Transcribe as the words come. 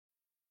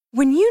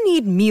When you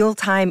need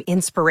mealtime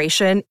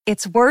inspiration,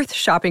 it's worth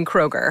shopping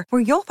Kroger,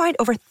 where you'll find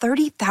over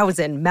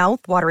 30,000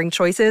 mouth-watering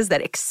choices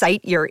that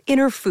excite your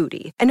inner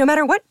foodie. And no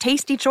matter what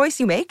tasty choice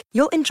you make,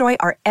 you'll enjoy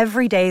our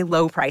everyday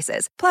low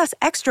prices, plus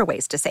extra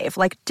ways to save,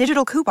 like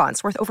digital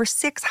coupons worth over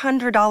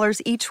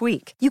 $600 each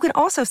week. You can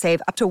also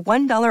save up to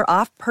 $1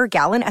 off per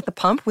gallon at the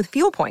pump with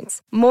fuel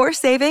points. More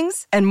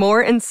savings and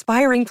more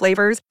inspiring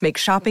flavors make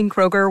shopping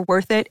Kroger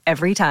worth it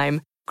every time.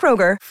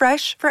 Kroger,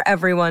 fresh for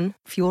everyone.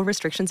 Fuel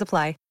restrictions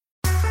apply.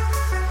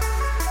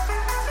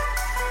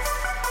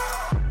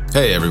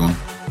 Hey everyone,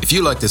 if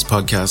you like this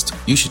podcast,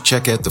 you should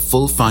check out the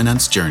full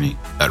finance journey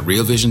at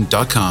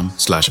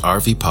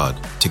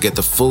realvision.com/RVPod to get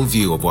the full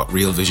view of what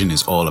Real Vision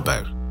is all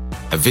about.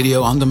 A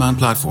video on-demand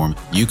platform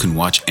you can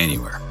watch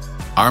anywhere.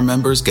 Our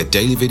members get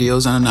daily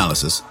videos and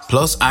analysis,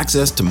 plus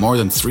access to more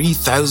than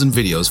 3,000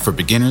 videos for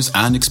beginners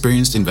and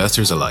experienced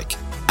investors alike,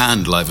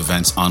 and live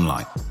events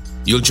online.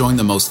 You'll join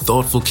the most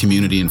thoughtful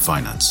community in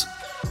finance.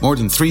 More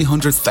than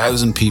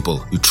 300,000 people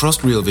who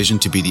trust Real Vision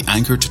to be the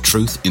anchor to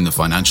truth in the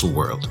financial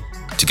world.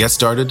 To get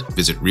started,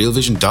 visit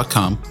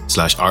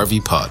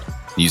realvision.com/RVPod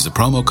and use the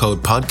promo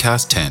code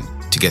podcast10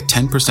 to get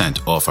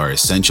 10% off our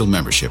essential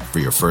membership for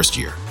your first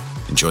year.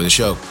 Enjoy the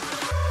show.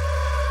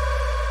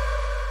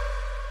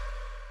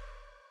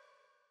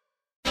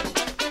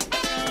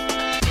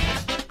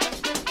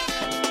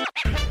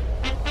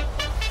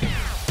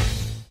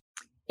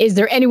 Is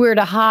there anywhere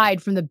to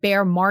hide from the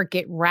bear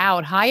market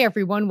rout? Hi,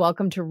 everyone.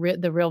 Welcome to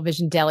the Real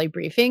Vision Daily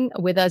Briefing.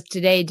 With us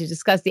today to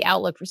discuss the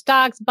outlook for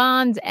stocks,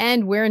 bonds,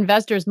 and where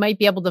investors might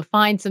be able to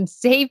find some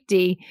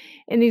safety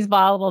in these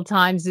volatile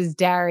times is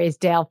Darius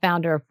Dale,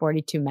 founder of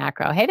 42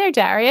 Macro. Hey there,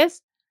 Darius.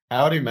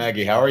 Howdy,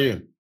 Maggie. How are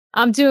you?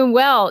 I'm doing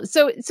well.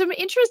 So some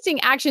interesting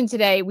action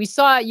today. We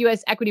saw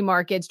U.S. equity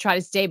markets try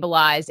to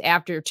stabilize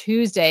after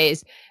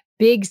Tuesday's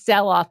big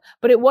sell-off,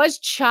 but it was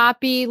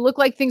choppy, looked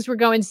like things were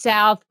going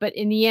south, but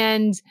in the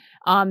end,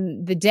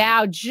 the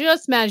Dow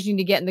just managing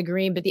to get in the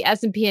green, but the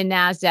S&P and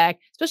NASDAQ,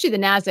 especially the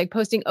NASDAQ,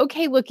 posting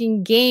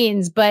okay-looking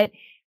gains, but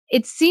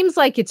it seems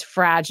like it's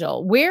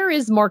fragile. Where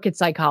is market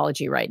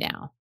psychology right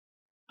now?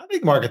 I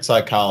think market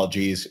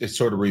psychology is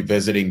sort of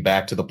revisiting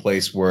back to the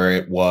place where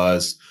it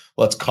was,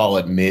 let's call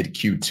it mid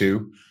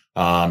Q2.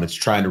 It's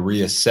trying to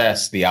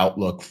reassess the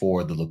outlook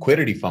for the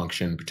liquidity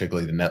function,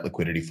 particularly the net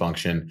liquidity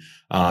function.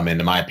 And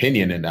in my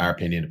opinion, in our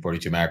opinion, at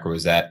 42 Macro,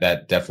 is that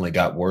definitely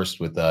got worse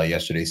with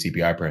yesterday's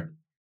CPI print.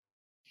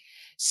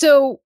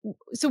 So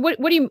what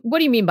do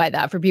you mean by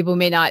that for people who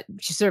may not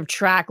sort of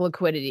track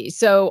liquidity?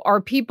 So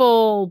are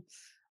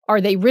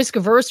they risk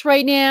averse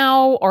right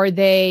now? Are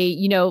they,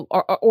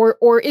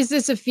 or is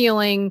this a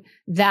feeling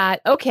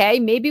that, okay,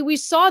 maybe we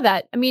saw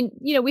that? I mean,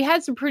 we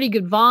had some pretty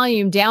good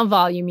down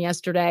volume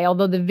yesterday,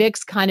 although the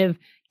VIX kind of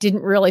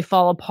didn't really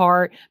fall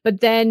apart.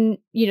 But then,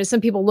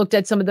 some people looked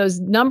at some of those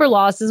number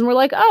losses and were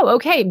like, oh,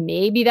 okay,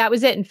 maybe that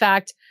was it. In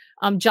fact,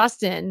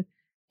 Justin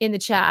in the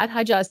chat,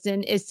 hi,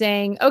 Justin, is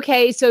saying,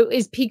 okay, so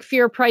is peak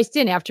fear priced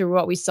in after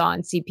what we saw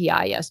in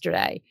CPI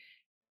yesterday?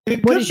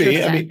 It could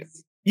be.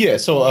 Yeah,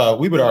 so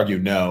we would argue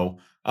no.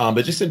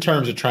 But just in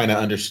terms of trying to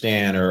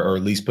understand or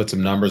at least put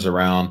some numbers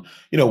around,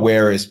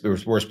 where is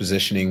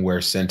positioning,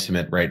 where's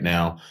sentiment right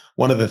now.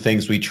 One of the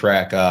things we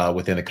track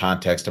within the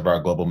context of our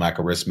global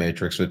macro risk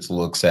matrix, which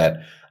looks at,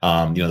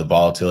 the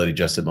volatility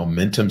adjusted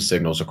momentum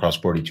signals across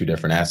 42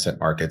 different asset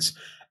markets.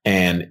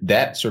 And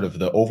that sort of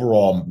the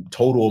overall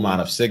total amount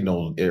of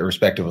signal,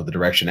 irrespective of the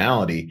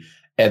directionality,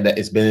 and that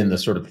it's been in the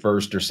sort of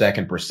first or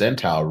second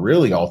percentile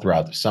really all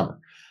throughout the summer.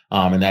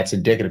 And that's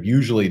indicative.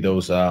 Usually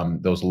those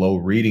low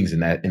readings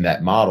in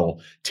that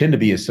model tend to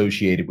be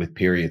associated with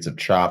periods of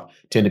chop,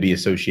 tend to be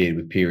associated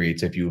with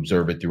periods, if you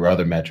observe it through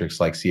other metrics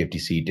like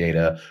CFTC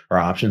data or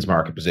options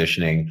market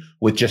positioning,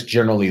 with just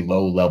generally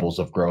low levels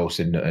of gross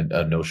and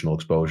notional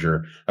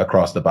exposure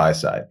across the buy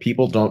side.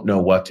 People don't know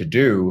what to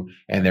do,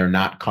 and they're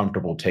not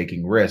comfortable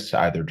taking risks,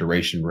 either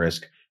duration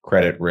risk,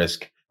 credit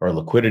risk, or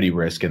liquidity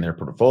risk in their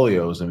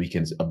portfolios. And we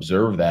can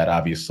observe that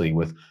obviously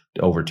with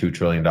over $2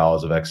 trillion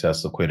of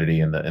excess liquidity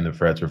in the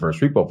Fed's reverse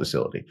repo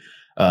facility.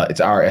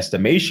 It's our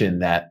estimation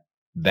that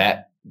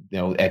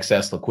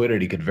excess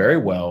liquidity could very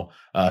well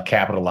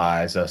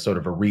capitalize a sort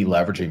of a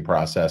re-leveraging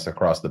process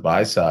across the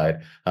buy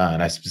side.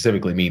 And I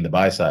specifically mean the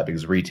buy side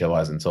because retail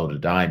hasn't sold a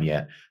dime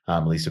yet,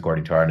 at least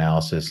according to our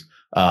analysis.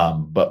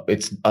 But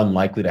it's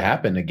unlikely to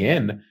happen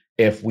again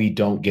if we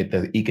don't get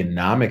the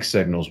economic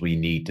signals we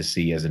need to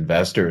see as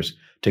investors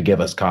to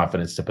give us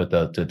confidence to put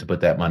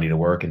that money to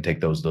work and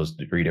take those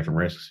three different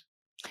risks.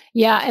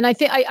 Yeah, and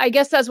I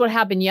guess that's what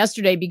happened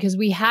yesterday, because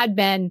we had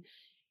been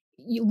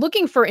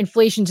looking for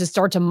inflation to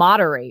start to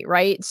moderate,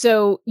 right?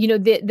 So,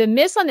 the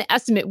miss on the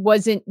estimate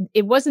wasn't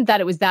that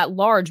it was that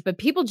large, but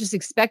people just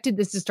expected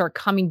this to start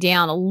coming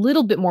down a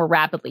little bit more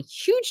rapidly.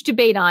 Huge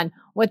debate on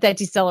what that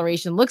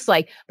deceleration looks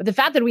like, but the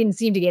fact that we didn't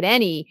seem to get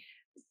any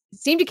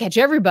seemed to catch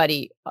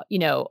everybody,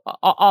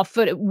 off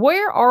foot.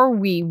 Where are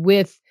we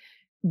with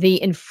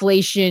the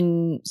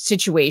inflation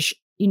situation?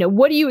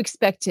 What do you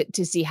expect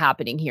to see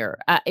happening here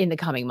in the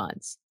coming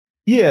months?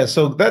 Yeah,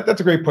 so that's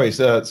a great place.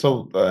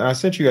 I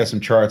sent you guys some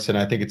charts, and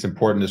I think it's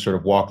important to sort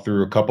of walk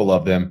through a couple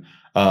of them.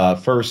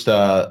 First,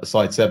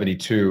 slide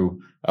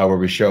 72, where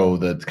we show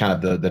the kind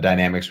of the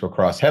dynamics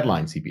across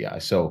headline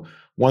CPI. So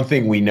one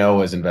thing we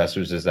know as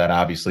investors is that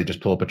obviously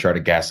just pull up a chart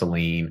of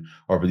gasoline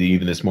or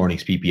even this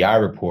morning's PPI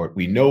report.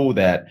 We know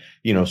that,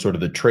 sort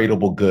of the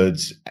tradable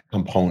goods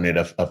component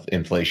of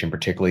inflation,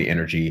 particularly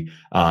energy,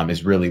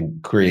 is really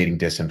creating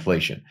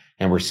disinflation.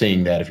 And we're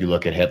seeing that if you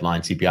look at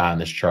headline CPI on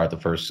this chart, the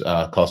first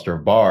cluster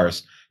of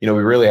bars, we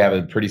really have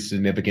a pretty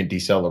significant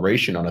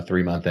deceleration on a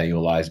 3-month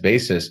annualized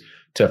basis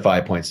to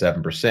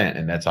 5.7%.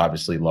 And that's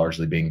obviously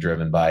largely being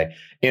driven by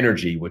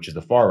energy, which is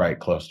the far right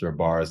cluster of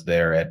bars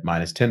there at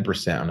minus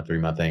 10% on a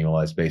 3-month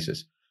annualized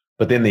basis.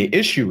 But then the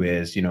issue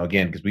is,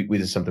 again, because we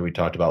this is something we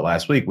talked about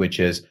last week, which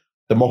is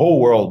the whole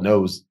world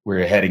knows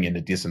we're heading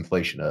into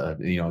disinflation,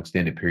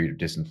 extended period of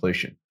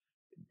disinflation.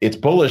 It's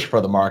bullish for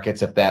the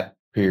markets if that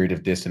period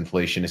of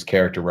disinflation is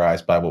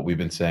characterized by what we've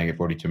been saying at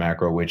 42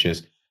 Macro, which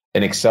is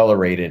an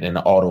accelerated and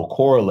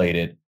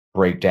autocorrelated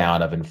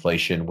breakdown of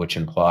inflation, which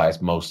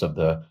implies most of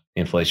the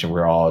inflation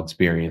we're all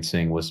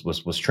experiencing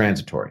was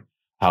transitory.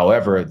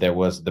 However, there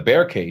was the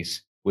bear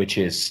case, which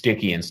is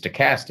sticky and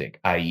stochastic,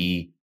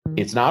 i.e.,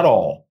 it's not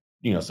all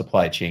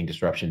supply chain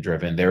disruption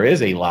driven. There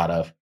is a lot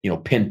of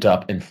pent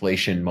up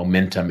inflation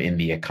momentum in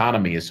the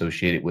economy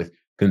associated with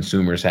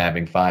consumers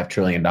having $5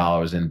 trillion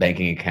in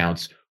banking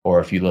accounts, or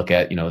if you look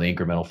at the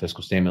incremental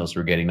fiscal stimulus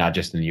we're getting, not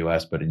just in the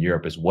U.S. but in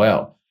Europe as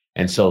well.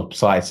 And so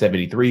slide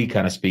 73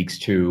 kind of speaks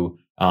to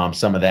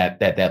some of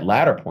that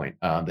latter point,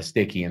 the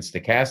sticky and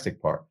stochastic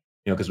part,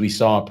 because we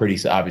saw pretty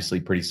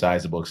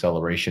sizable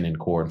acceleration in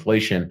core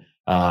inflation.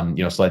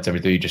 Slide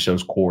 73 just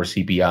shows core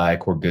CPI,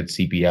 core goods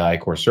CPI,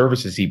 core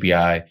services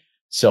CPI,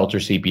 shelter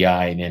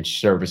CPI, and then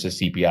services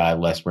CPI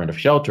less rent of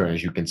shelter. And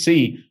as you can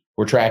see,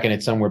 we're tracking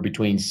it somewhere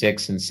between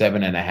 6 and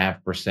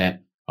 7.5%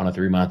 on a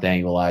 3-month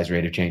annualized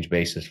rate of change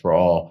basis for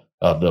all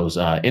of those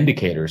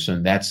indicators.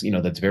 And that's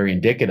very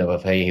indicative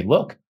of, hey,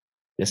 look,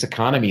 this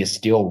economy is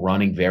still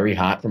running very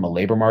hot from a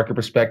labor market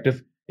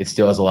perspective. It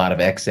still has a lot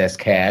of excess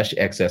cash,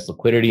 excess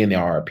liquidity in the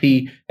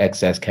RRP,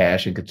 excess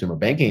cash in consumer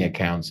banking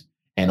accounts.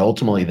 And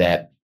ultimately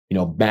that,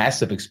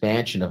 massive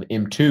expansion of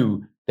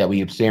M2 that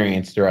we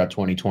experienced throughout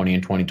 2020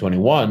 and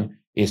 2021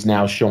 is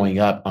now showing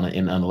up on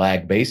a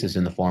lagged basis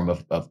in the form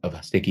of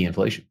sticky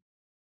inflation.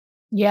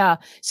 Yeah.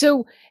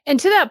 So, and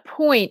to that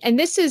point, and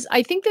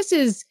I think this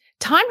is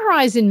time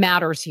horizon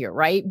matters here,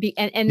 right?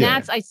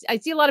 That's, I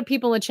see a lot of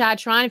people in the chat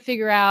trying to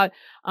figure out,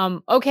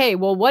 okay,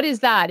 well, what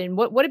is that? And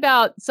what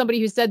about somebody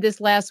who said this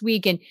last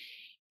week? And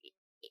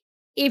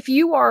if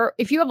you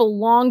have a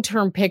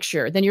long-term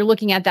picture, then you're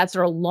looking at that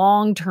sort of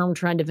long-term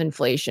trend of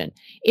inflation.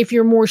 If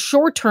you're more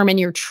short-term and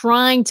you're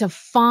trying to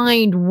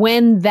find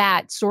when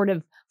that sort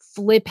of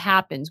flip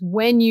happens,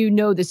 when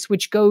the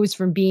switch goes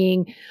from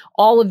being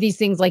all of these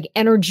things like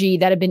energy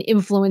that have been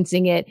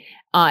influencing it,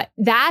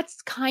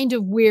 that's kind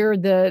of where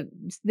the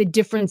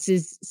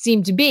differences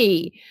seem to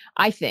be,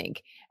 I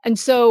think. And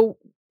so,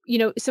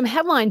 some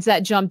headlines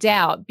that jumped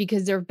out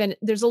because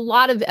there's a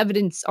lot of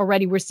evidence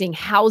already. We're seeing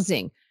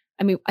housing.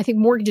 I mean, I think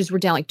mortgages were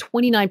down like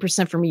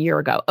 29% from a year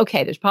ago.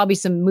 Okay, there's probably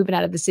some moving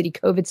out of the city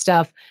COVID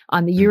stuff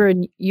on the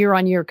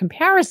year-on-year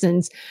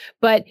comparisons,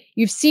 but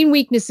you've seen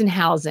weakness in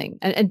housing.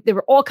 And there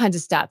were all kinds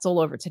of stats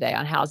all over today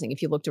on housing,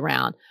 if you looked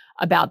around,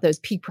 about those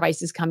peak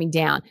prices coming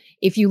down.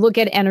 If you look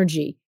at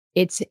energy,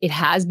 it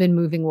has been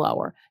moving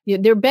lower.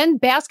 There have been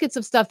baskets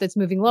of stuff that's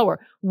moving lower.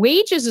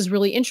 Wages is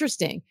really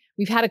interesting.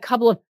 We've had a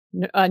couple of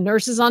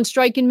nurses on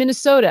strike in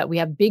Minnesota. We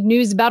have big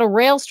news about a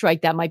rail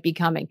strike that might be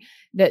coming.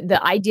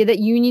 The idea that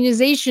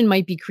unionization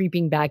might be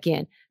creeping back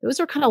in. Those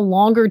are kind of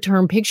longer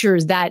term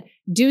pictures that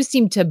do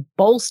seem to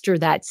bolster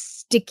that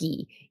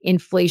sticky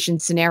inflation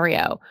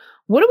scenario.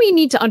 What do we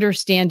need to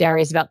understand,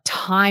 Darius, about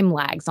time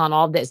lags on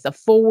all this? The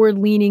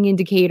forward-leaning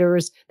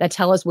indicators that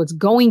tell us what's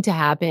going to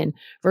happen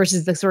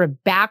versus the sort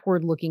of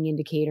backward-looking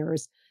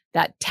indicators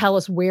that tell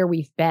us where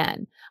we've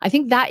been. I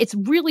think that it's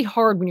really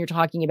hard when you're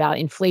talking about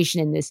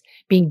inflation and this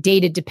being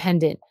data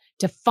dependent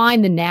to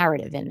find the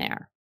narrative in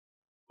there.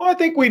 Well, I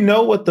think we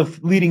know what the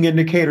leading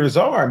indicators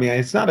are. I mean,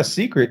 it's not a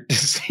secret to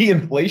see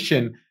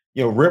inflation,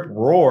 rip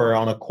roar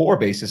on a core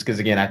basis. Because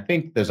again, I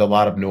think there's a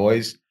lot of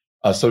noise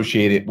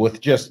associated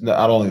with just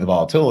not only the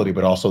volatility,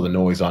 but also the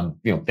noise on,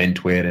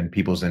 FinTwit and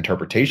people's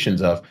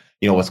interpretations of,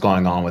 what's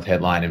going on with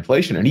headline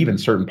inflation and even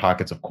certain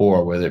pockets of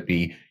core, whether it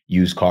be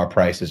used car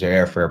prices or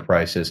airfare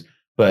prices.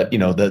 But,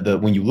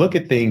 when you look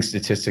at things,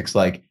 statistics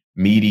like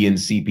median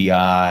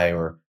CPI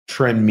or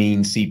trend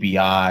mean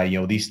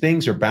CPI, these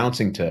things are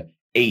bouncing to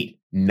 8,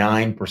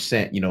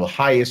 9%, the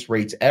highest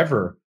rates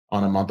ever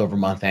on a month over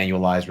month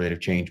annualized rate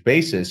of change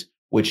basis,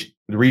 which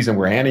the reason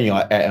we're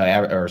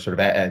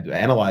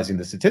analyzing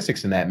the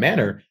statistics in that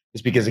manner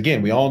is because,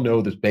 again, we all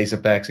know there's base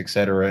effects, et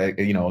cetera.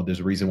 There's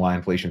a reason why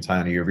inflation's high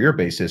on a year-over-year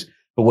basis.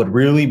 But what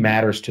really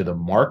matters to the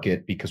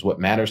market, because what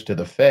matters to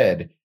the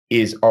Fed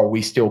is, are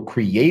we still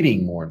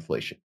creating more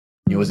inflation?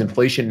 Is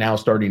inflation now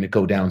starting to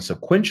go down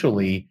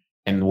sequentially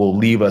and will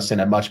leave us in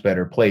a much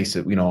better place,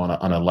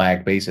 on a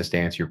lag basis, to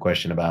answer your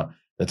question about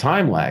the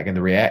time lag. And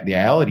the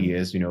reality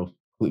is,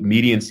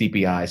 median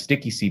CPI,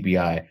 sticky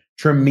CPI,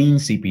 trim mean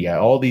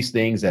CPI, all these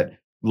things that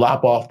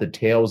lop off the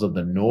tails of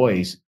the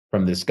noise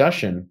from the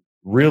discussion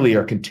really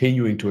are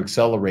continuing to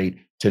accelerate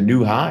to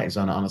new highs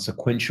on a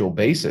sequential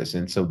basis.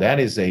 And so that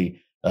is a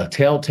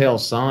telltale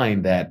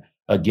sign that,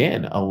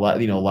 again, a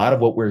lot of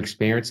what we're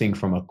experiencing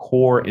from a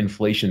core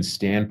inflation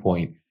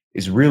standpoint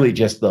is really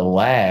just the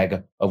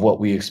lag of what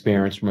we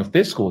experience from a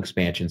fiscal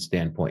expansion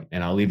standpoint.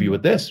 And I'll leave you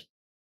with this.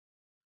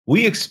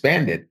 We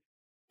expanded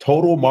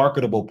total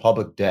marketable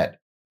public debt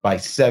by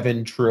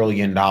 $7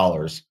 trillion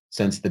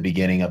since the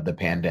beginning of the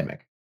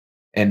pandemic.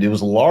 And it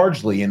was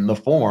largely in the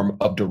form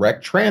of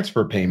direct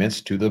transfer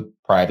payments to the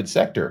private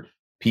sector,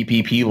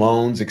 PPP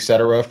loans, et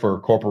cetera, for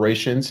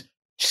corporations,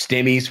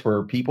 stimmies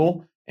for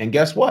people. And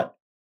guess what?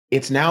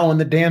 It's now in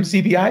the damn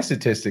CPI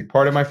statistic.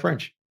 Pardon my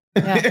French.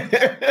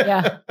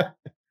 Yeah.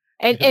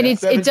 And it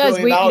does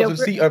of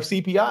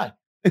CPI.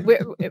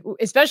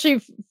 Especially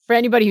for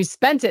anybody who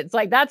spent it. It's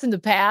like, that's in the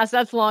past,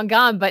 that's long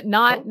gone, but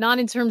not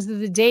in terms of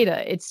the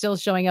data. It's still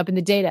showing up in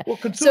the data. Well,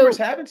 consumers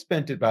haven't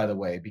spent it, by the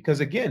way, because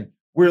again,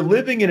 we're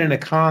living in an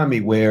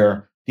economy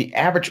where the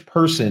average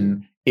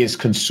person is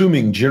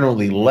consuming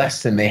generally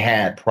less than they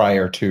had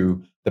prior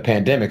to the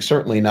pandemic.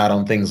 Certainly not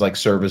on things like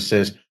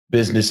services.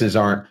 Businesses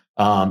aren't,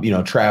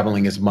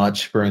 traveling as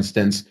much, for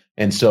instance.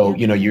 And so,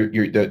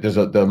 there's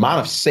the amount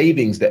of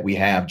savings that we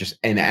have just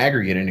in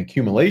aggregate and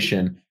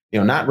accumulation,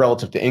 not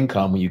relative to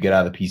income when you get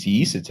out of the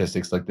PCE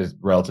statistics like this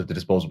relative to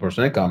disposable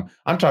personal income.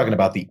 I'm talking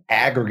about the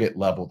aggregate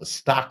level, the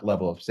stock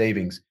level of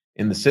savings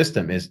in the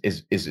system is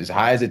as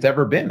high as it's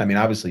ever been. I mean,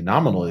 obviously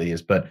nominally it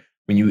is, but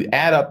when you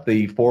add up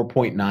the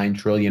 $4.9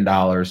 trillion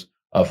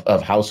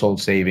of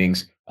household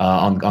savings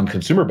on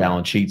consumer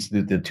balance sheets,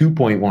 the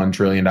 $2.1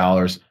 trillion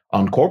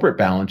on corporate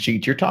balance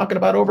sheets, you're talking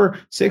about over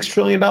 $6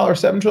 trillion,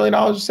 $7 trillion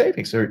of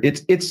savings.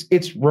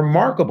 It's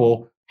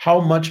remarkable how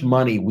much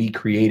money we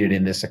created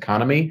in this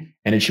economy.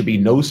 And it should be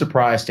no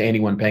surprise to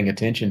anyone paying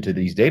attention to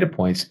these data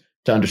points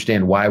to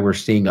understand why we're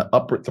seeing an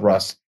upward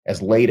thrust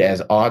as late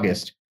as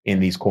August in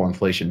these core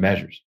inflation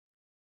measures.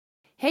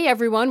 Hey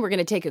everyone, we're going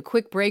to take a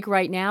quick break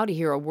right now to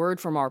hear a word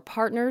from our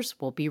partners.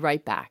 We'll be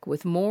right back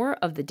with more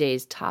of the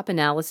day's top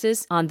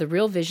analysis on the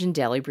Real Vision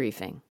Daily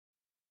Briefing.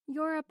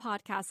 You're a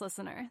podcast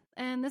listener,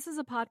 and this is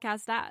a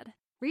podcast ad.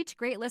 Reach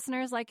great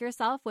listeners like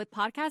yourself with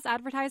podcast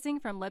advertising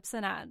from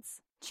Libsyn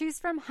Ads. Choose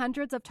from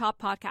hundreds of top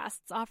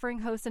podcasts offering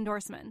host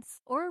endorsements,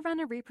 or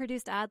run a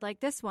reproduced ad like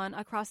this one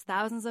across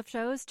thousands of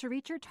shows to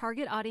reach your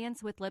target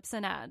audience with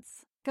Libsyn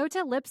Ads. Go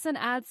to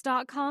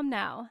libsynads.com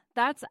now.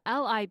 That's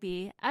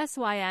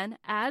LIBSYN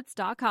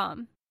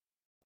ads.com.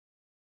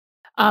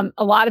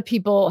 A lot of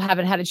people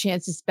haven't had a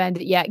chance to spend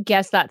it yet.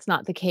 Guess that's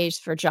not the case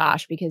for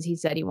Josh because he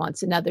said he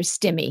wants another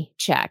stimmy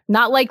check.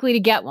 Not likely to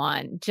get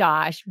one,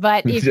 Josh.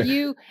 But if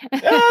you, I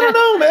don't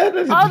know,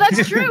 man. Oh,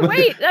 that's true.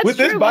 Wait, that's with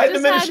true. This Biden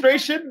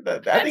administration,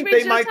 I think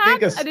they might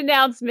think an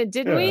announcement,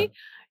 didn't we?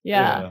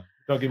 Yeah.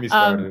 Don't get me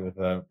started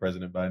with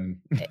President Biden.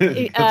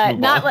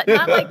 Not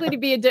likely to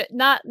be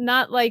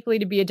not likely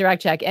to be a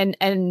direct check.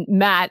 And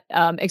Matt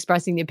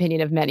expressing the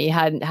opinion of many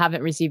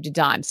haven't received a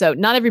dime. So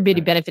not everybody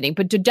benefiting.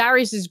 But to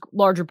Darius's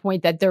larger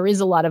point that there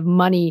is a lot of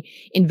money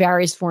in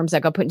various forms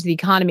that got put into the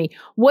economy.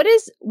 What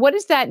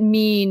does that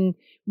mean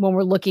when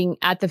we're looking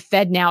at the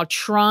Fed now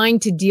trying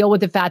to deal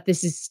with the fact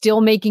this is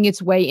still making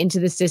its way into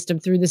the system,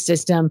 through the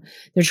system?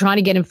 They're trying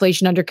to get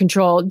inflation under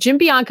control. Jim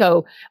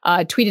Bianco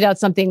tweeted out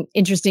something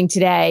interesting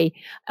today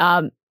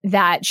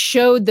that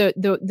showed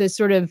the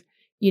sort of,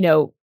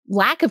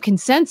 lack of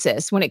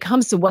consensus when it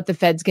comes to what the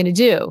Fed's going to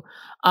do.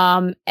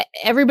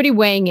 Everybody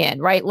weighing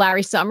in, right?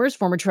 Larry Summers,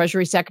 former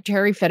Treasury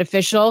Secretary, Fed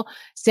official,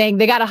 saying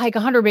they got to hike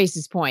 100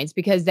 basis points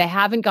because they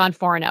haven't gone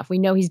far enough. We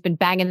know he's been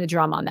banging the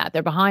drum on that.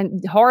 They're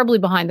horribly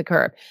behind the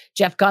curve.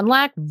 Jeff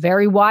Gundlach,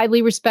 very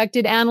widely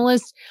respected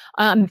analyst,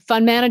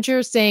 fund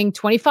manager, saying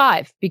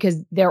 25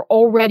 because they're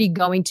already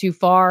going too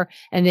far.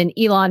 And then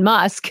Elon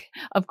Musk,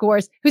 of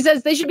course, who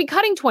says they should be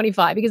cutting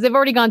 25 because they've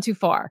already gone too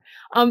far.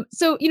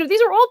 So,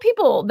 these are all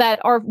people that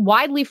are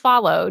widely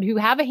followed who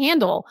have a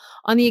handle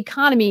on the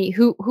economy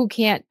who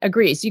can't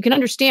agree. So you can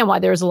understand why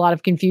there's a lot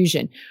of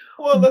confusion.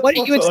 Well, what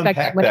do you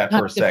expect when it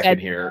comes to Fed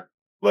here?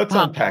 Let's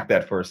unpack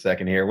that for a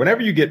second here.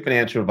 Whenever you get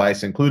financial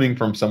advice, including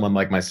from someone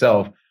like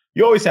myself,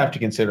 you always have to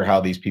consider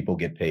how these people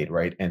get paid,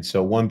 right? And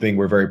so one thing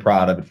we're very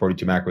proud of at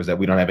 42 Macro is that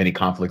we don't have any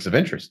conflicts of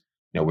interest.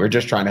 We're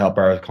just trying to help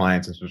our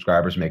clients and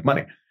subscribers make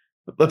money.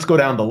 But let's go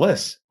down the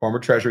list. Former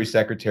Treasury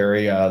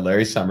Secretary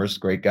Larry Summers,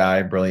 great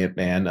guy, brilliant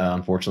man.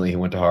 Unfortunately, he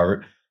went to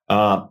Harvard.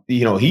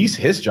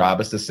 His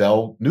job is to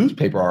sell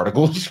newspaper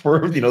articles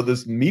for,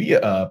 this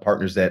media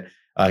partners that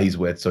he's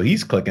with. So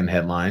he's clicking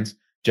headlines.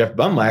 Jeff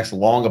Gundlach's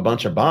long a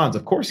bunch of bonds.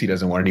 Of course, he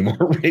doesn't want any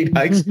more rate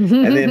hikes.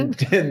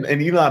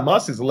 and Elon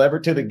Musk is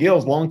levered to the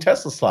gills, long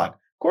Tesla stock.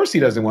 Of course, he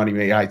doesn't want any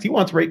rate hikes. He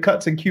wants rate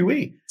cuts in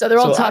QE. So they're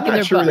all talking. I'm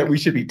not sure that we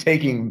should be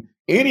taking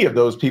any of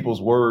those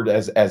people's word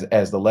as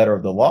the letter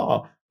of the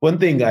law. One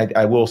thing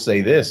I will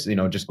say this,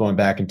 just going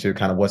back into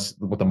kind of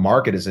what the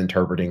market is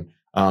interpreting.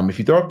 If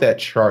you throw up that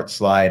chart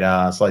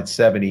slide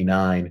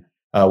 79,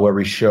 where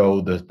we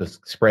show the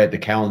spread, the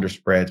calendar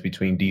spreads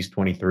between D's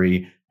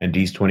 23 and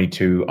D's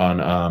 22 on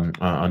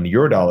the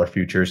Eurodollar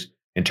futures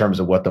in terms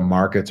of what the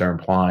markets are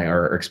implying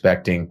or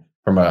expecting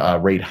from a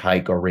rate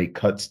hike or rate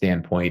cut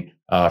standpoint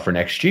for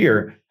next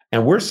year.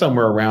 And we're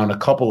somewhere around a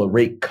couple of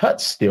rate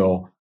cuts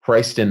still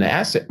priced in the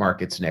asset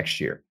markets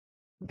next year.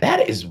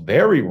 That is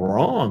very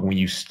wrong when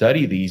you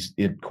study these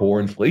core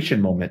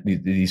inflation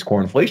these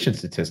core inflation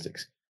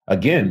statistics.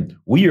 Again,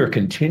 we are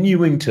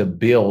continuing to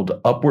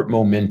build upward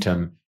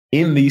momentum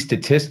in these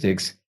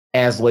statistics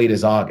as late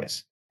as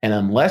August. And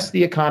unless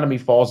the economy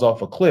falls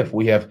off a cliff,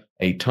 we have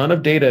a ton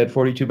of data at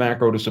 42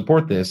 Macro to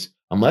support this.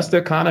 Unless the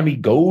economy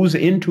goes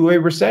into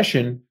a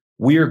recession,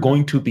 we are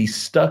going to be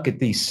stuck at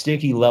these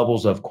sticky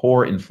levels of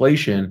core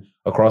inflation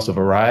across a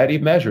variety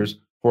of measures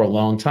for a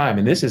long time.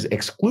 And this is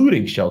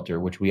excluding shelter,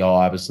 which we all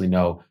obviously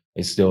know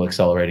is still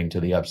accelerating to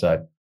the upside.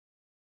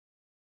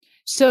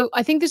 So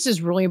I think this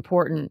is really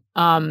important.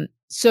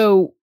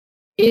 So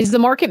is the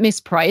market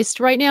mispriced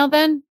right now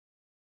then?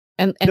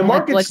 And the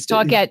market, let's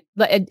talk and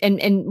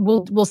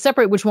we'll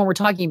separate which one we're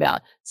talking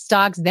about,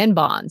 stocks then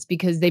bonds,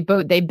 because they've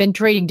been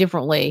trading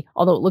differently,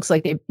 although it looks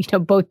like they've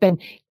both been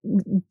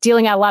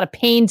dealing out a lot of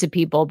pain to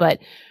people. But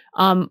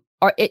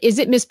is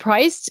it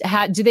mispriced?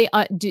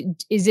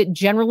 Is it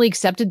generally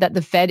accepted that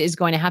the Fed is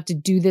going to have to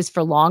do this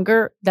for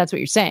longer? That's what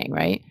you're saying,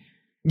 right?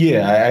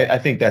 Yeah, I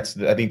think that's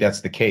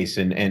the case.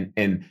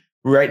 And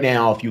right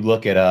now, if you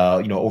look at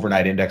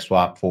overnight index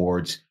swap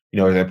forwards,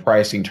 they're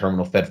pricing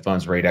terminal Fed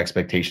funds rate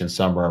expectations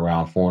somewhere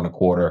around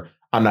 4.25.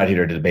 I'm not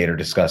here to debate or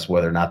discuss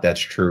whether or not that's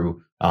true.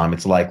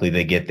 It's likely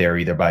they get there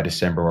either by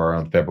December or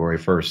on February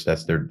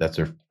 1st. That's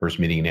their first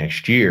meeting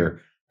next year.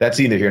 That's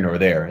neither here nor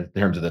there in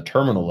terms of the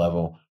terminal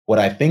level. What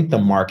I think the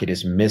market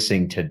is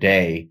missing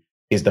today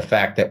is the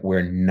fact that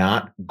we're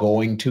not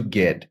going to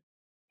get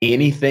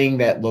anything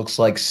that looks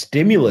like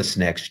stimulus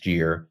next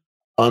year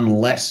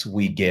unless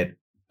we get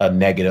a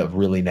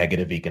really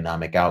negative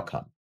economic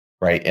outcome.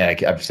 Right.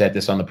 And I've said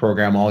this on the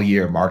program all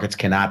year. Markets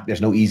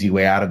there's no easy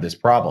way out of this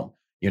problem.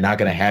 You're not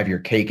going to have your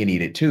cake and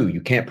eat it too. You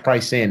can't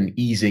price in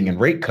easing and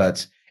rate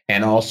cuts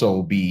and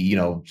also be,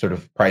 sort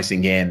of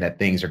pricing in that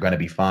things are going to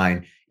be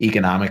fine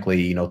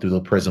economically, through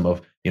the prism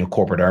of,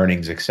 corporate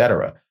earnings, et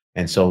cetera.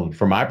 And so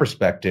from my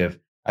perspective,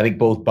 I think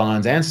both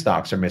bonds and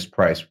stocks are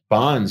mispriced.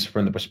 Bonds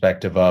from the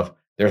perspective of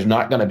there's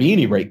not going to be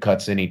any rate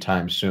cuts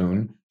anytime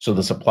soon. So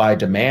the supply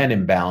demand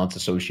imbalance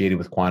associated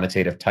with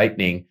quantitative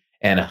tightening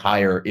and a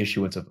higher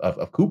issuance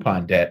of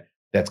coupon debt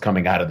that's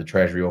coming out of the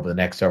Treasury over the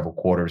next several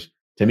quarters.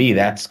 To me,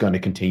 that's going to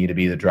continue to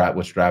be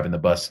what's driving the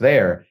bus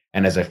there.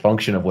 And as a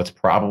function of what's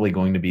probably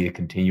going to be a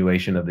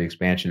continuation of the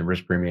expansion in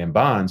risk premium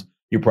bonds,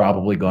 you're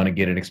probably going to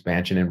get an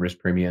expansion in risk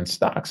premium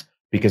stocks.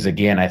 Because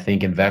again, I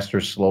think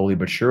investors slowly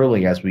but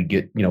surely, as we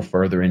get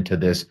further into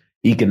this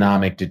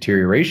economic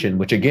deterioration,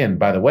 which again,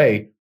 by the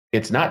way,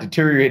 it's not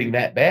deteriorating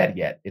that bad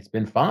yet. It's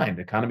been fine.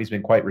 The economy's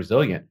been quite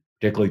resilient,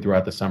 particularly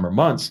throughout the summer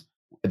months.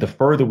 The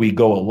further we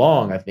go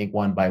along, I think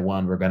one by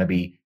one, we're going to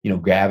be,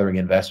 gathering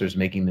investors,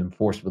 making them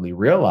forcefully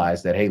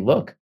realize that, hey,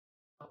 look,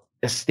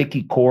 a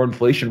sticky core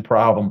inflation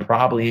problem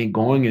probably ain't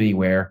going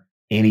anywhere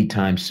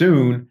anytime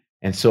soon.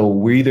 And so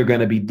we're either going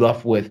to be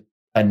left with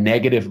a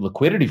negative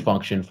liquidity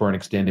function for an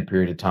extended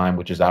period of time,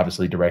 which is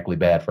obviously directly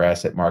bad for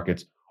asset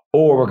markets,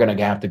 or we're going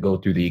to have to go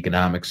through the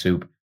economic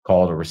soup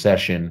called a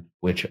recession,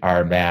 which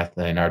our math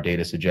and our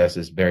data suggests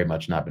has very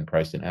much not been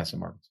priced in asset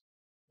markets.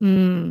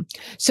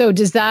 So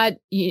does that,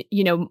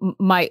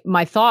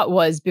 my thought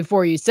was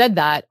before you said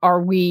that,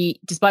 are we,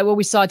 despite what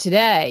we saw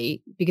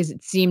today, because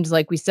it seems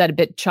like we said a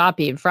bit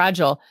choppy and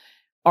fragile,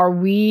 are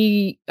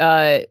we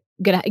gonna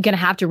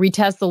have to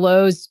retest the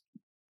lows,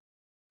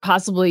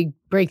 possibly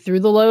break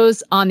through the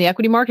lows on the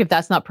equity market if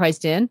that's not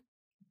priced in?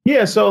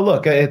 Yeah. So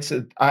look, I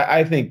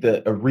think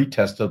that a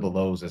retest of the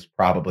lows is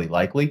probably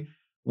likely.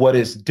 What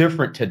is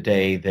different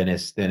today than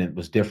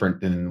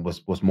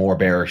was more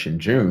bearish in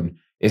June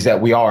is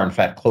that we are in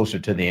fact closer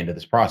to the end of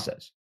this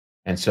process.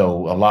 And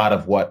so a lot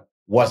of what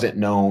wasn't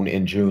known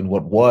in June,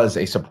 what was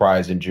a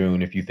surprise in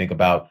June, if you think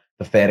about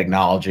the Fed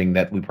acknowledging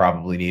that we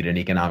probably need an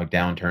economic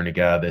downturn to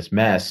get out of this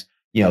mess,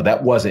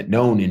 that wasn't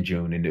known in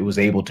June, and it was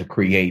able to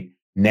create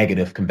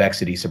negative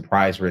convexity,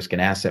 surprise risk in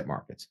asset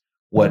markets.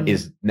 What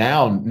is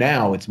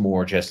now it's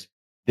more just,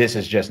 this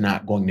is just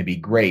not going to be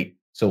great.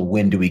 So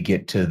when do we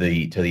get to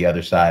the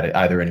other side,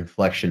 either an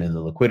inflection in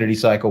the liquidity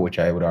cycle, which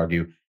I would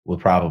argue will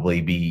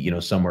probably be,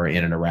 somewhere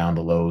in and around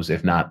the lows,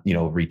 if not,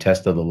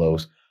 retest of the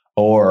lows,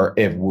 or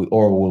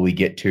will we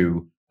get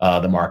to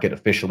the market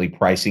officially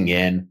pricing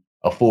in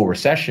a full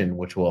recession,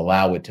 which will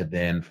allow it to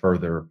then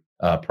further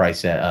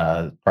price in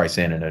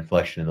an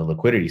inflection in the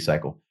liquidity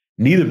cycle.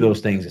 Neither of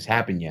those things has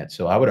happened yet.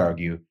 So I would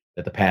argue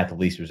that the path of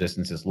least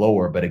resistance is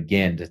lower. But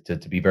again,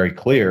 to be very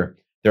clear,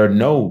 there are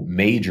no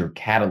major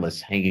catalysts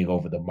hanging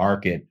over the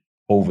market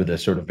over the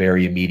sort of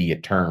very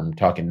immediate term,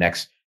 talking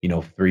next,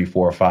 3,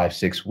 4, 5,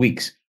 6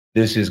 weeks.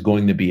 This is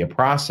going to be a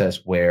process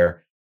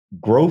where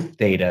growth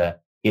data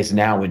is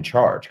now in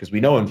charge, because we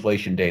know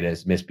inflation data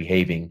is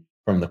misbehaving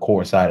from the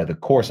core side of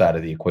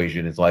the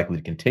equation is likely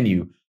to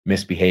continue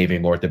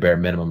misbehaving, or at the bare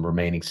minimum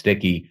remaining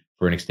sticky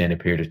for an extended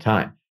period of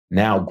time.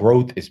 Now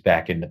growth is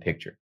back in the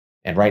picture.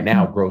 And right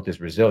now growth is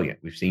resilient.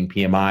 We've seen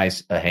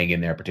PMIs hang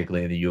in there,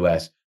 particularly in the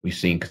US. We've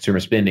seen consumer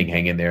spending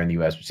hang in there in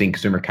the US. We've seen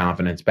consumer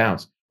confidence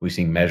bounce. We've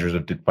seen measures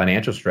of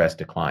financial stress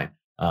decline,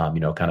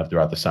 kind of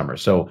throughout the summer.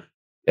 So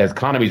as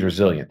economy is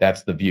resilient,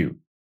 that's the view.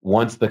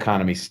 Once the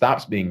economy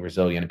stops being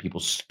resilient and people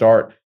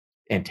start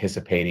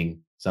anticipating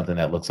something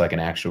that looks like an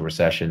actual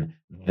recession,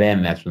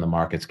 then that's when the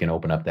markets can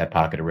open up that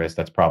pocket of risk.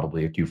 That's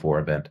probably a Q4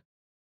 event.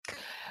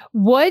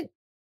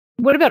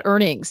 What about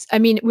earnings? I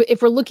mean,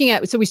 if we're looking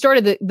at, so we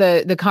started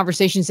the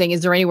conversation saying,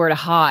 is there anywhere to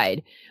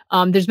hide?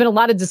 There's been a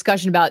lot of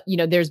discussion about,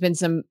 there's been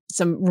some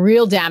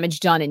real damage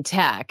done in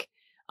tech.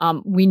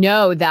 We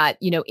know that,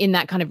 in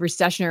that kind of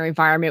recessionary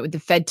environment with the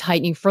Fed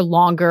tightening for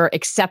longer,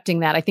 accepting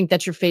that, I think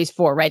that's your phase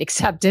 4, right?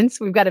 Acceptance.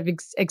 We've got to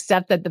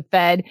accept that the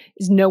Fed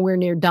is nowhere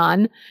near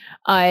done.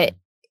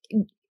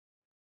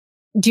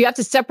 Do you have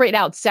to separate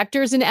out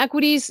sectors and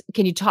equities?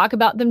 Can you talk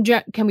about them?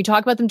 Can we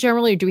talk about them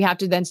generally, or do we have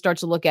to then start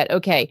to look at,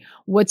 okay,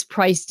 what's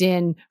priced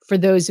in for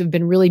those who've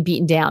been really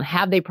beaten down?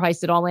 Have they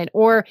priced it all in?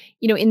 Or,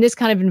 in this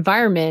kind of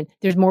environment,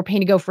 there's more pain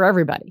to go for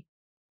everybody.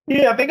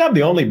 Yeah, I think I'm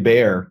the only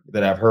bear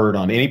that I've heard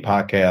on any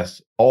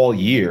podcast all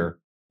year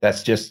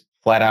that's just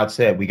flat out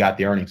said, we got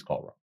the earnings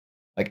call wrong.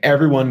 Like,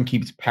 everyone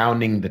keeps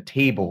pounding the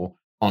table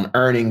on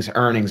earnings.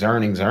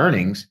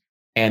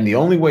 And the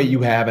only way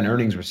you have an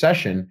earnings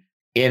recession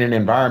in an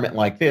environment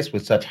like this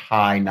with such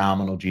high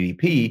nominal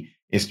GDP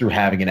is through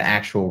having an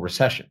actual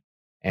recession.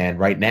 And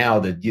right now,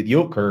 the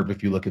yield curve,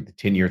 if you look at the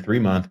 10-year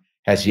 3-month,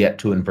 has yet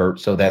to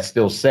invert. So that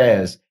still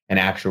says an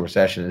actual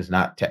recession is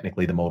not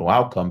technically the modal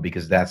outcome,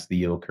 because that's the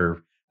yield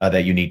curve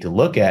that you need to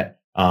look at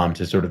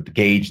to sort of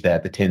gauge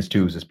that. The 10s,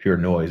 2s is pure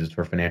noise. It's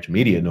for financial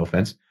media, no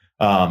offense.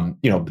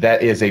 That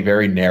is a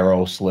very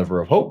narrow sliver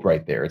of hope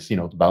right there. It's,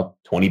 about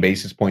 20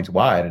 basis points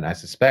wide. And I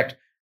suspect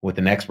with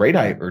the next rate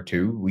hike or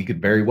two, we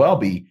could very well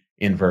be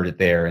inverted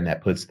there, and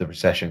that puts the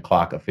recession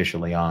clock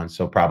officially on.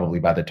 So probably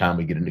by the time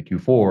we get into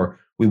Q4,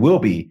 we will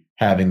be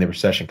having the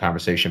recession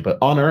conversation. But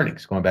on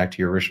earnings, going back to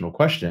your original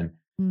question,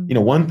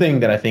 one thing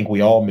that I think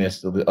we all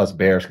missed, us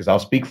bears, because I'll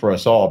speak for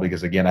us all,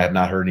 because again, I have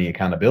not heard any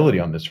accountability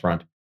on this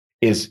front,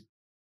 is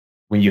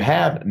when you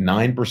have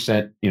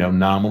 9%,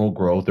 nominal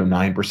growth, or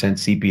 9%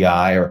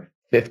 CPI, or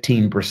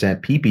 15%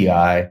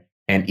 PPI,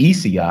 and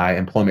ECI,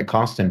 employment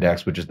cost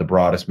index, which is the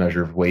broadest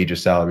measure of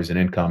wages, salaries, and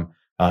income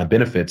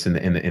benefits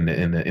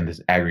in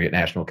this aggregate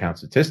national account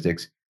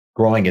statistics,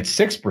 growing at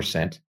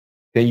 6%,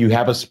 then you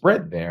have a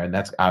spread there, and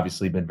that's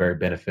obviously been very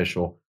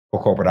beneficial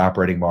for corporate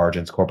operating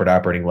margins. Corporate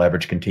operating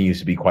leverage continues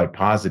to be quite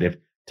positive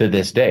to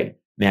this day.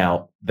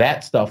 Now,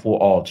 that stuff will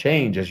all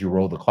change as you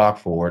roll the clock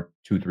forward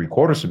 2-3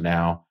 quarters from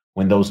now,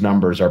 when those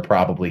numbers are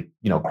probably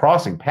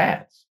crossing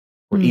paths,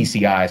 where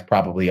ECI is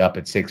probably up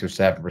at 6 or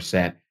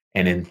 7%,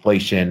 and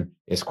inflation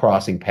is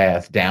crossing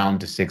paths down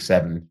to 6,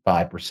 7,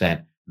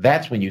 5%.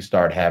 That's when you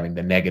start having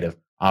the negative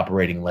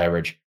operating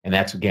leverage. And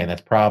that's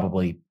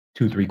probably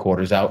 2-3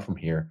 quarters out from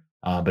here.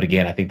 But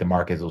again, I think the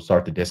markets will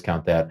start to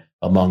discount that,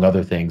 among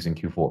other things, in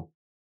Q4.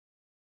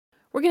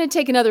 We're going to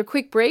take another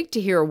quick break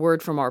to hear a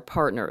word from our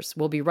partners.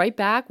 We'll be right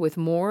back with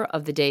more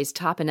of the day's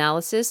top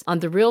analysis on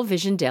the Real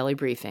Vision Daily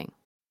Briefing.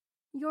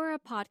 You're a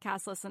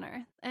podcast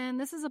listener, and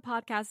this is a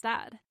podcast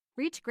ad.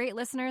 Reach great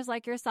listeners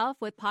like yourself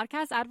with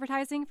podcast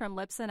advertising from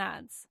Libsyn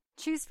Ads.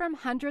 Choose from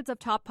hundreds of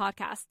top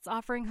podcasts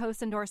offering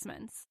host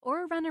endorsements,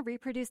 or run a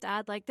reproduced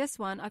ad like this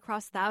one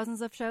across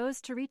thousands of shows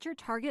to reach your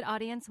target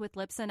audience with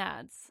Libsyn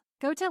Ads.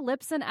 Go to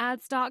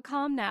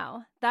libsynads.com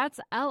now. That's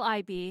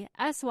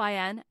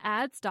LIBSYN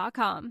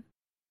ads.com.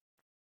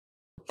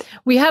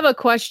 We have a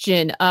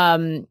question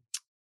from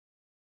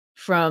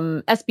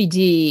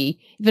SBD.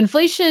 If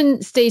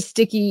inflation stays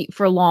sticky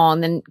for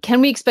long, then can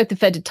we expect the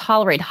Fed to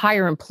tolerate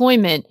higher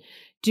employment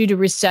due to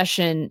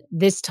recession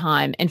this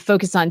time and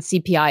focus on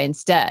CPI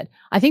instead?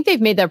 I think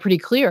they've made that pretty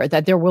clear,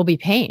 that there will be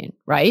pain,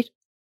 right?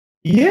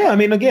 Yeah, I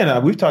mean,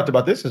 again, we've talked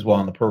about this as well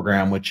in the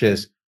program, which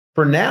is,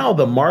 for now,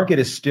 the market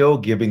is still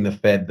giving the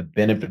Fed the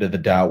benefit of the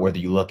doubt, whether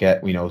you look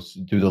at,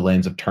 through the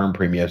lens of term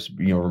premiums,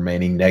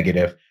 remaining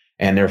negative.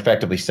 And they're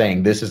effectively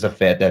saying this is a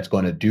Fed that's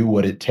going to do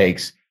what it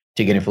takes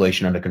to get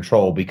inflation under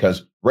control,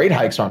 because rate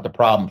hikes aren't the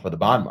problem for the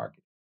bond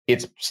market.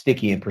 It's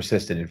sticky and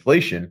persistent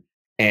inflation,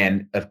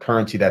 and a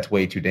currency that's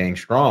way too dang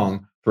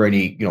strong for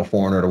any,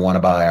 foreigner to want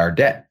to buy our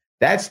debt.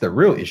 That's the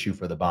real issue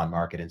for the bond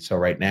market. And so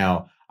right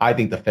now, I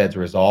think the Fed's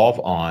resolve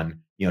on,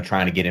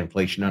 trying to get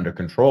inflation under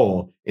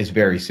control is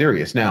very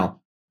serious. Now,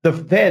 the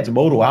Fed's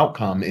modal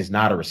outcome is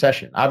not a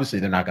recession. Obviously,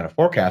 they're not going to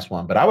forecast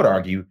one, but I would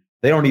argue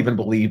they don't even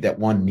believe that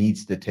one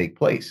needs to take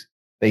place.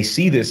 They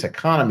see this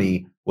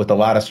economy with a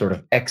lot of sort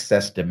of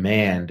excess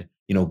demand,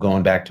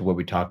 going back to what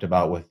we talked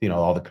about with,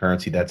 all the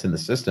currency that's in the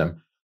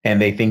system.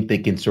 And they think they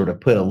can sort of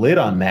put a lid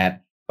on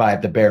that by,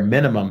 at the bare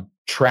minimum,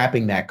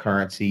 trapping that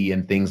currency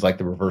in things like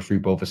the reverse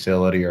repo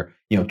facility, or,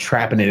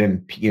 trapping it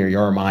in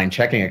your mind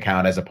checking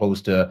account, as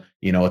opposed to,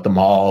 at the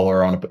mall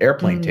or on an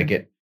airplane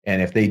ticket.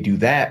 And if they do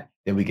that,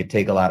 then we could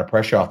take a lot of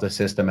pressure off the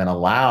system and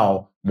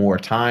allow more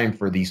time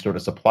for these sort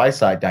of supply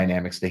side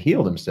dynamics to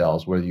heal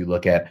themselves. Whether you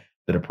look at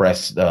the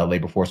depressed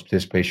labor force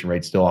participation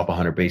rate still off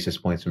 100 basis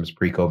points from its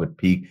pre-COVID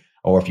peak,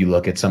 or if you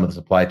look at some of the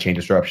supply chain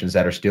disruptions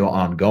that are still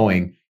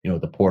ongoing,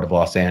 the Port of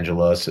Los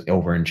Angeles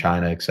over in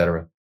China, et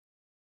cetera.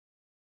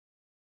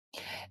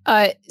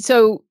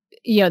 So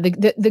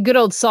the good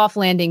old soft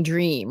landing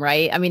dream,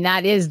 right? I mean,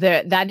 that is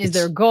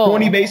their goal.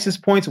 20 basis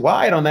points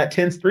wide on that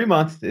 10th 3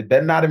 months. It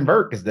better not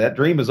invert, because that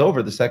dream is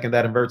over the second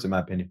that inverts, in my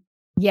opinion.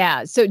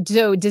 Yeah. So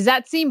does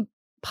that seem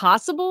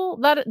possible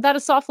that a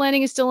soft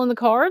landing is still in the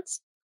cards?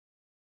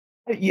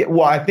 Yeah.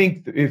 Well, I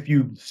think if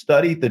you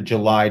study the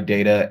July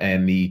data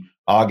and the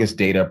August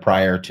data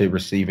prior to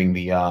receiving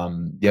the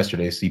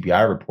yesterday's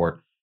CPI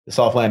report, the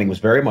soft landing was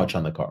very much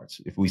on the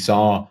cards. If we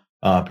saw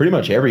pretty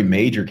much every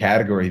major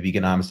category of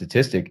economic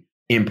statistic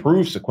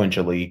improve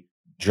sequentially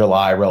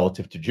July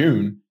relative to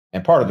June.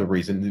 And part of the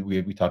reason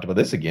we talked about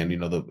this again,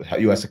 the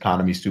U.S.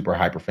 economy is super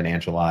hyper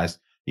financialized.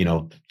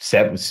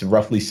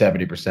 Roughly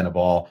 70% of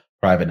all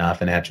private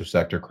non-financial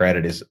sector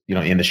credit is,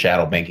 in the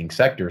shadow banking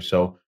sector.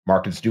 So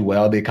markets do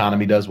well, the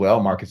economy does well.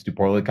 Markets do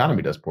poorly, the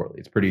economy does poorly.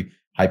 It's pretty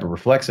hyper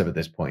reflexive at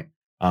this point.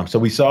 So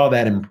we saw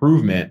that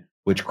improvement,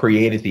 which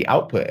created the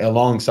output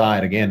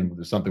alongside,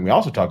 again, something we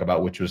also talk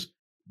about, which was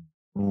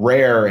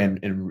rare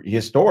and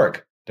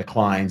historic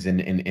declines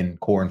in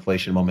core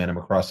inflation momentum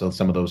across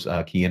some of those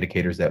key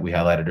indicators that we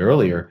highlighted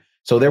earlier.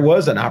 So there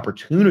was an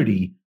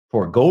opportunity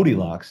for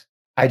Goldilocks.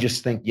 I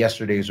just think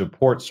yesterday's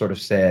report sort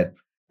of said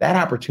that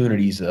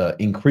opportunity is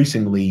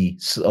increasingly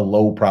a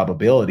low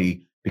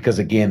probability, because,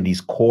 again,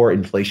 these core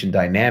inflation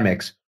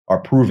dynamics are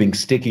proving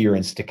stickier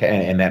and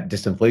that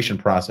disinflation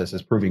process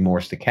is proving more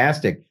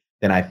stochastic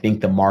than I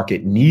think the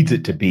market needs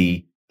it to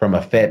be from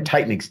a Fed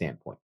tightening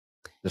standpoint.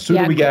 The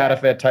sooner we get out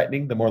of Fed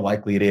tightening, the more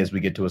likely it is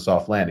we get to a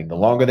soft landing. The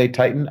longer they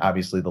tighten,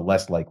 obviously, the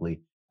less likely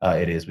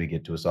it is we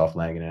get to a soft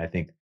landing. And I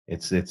think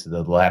it's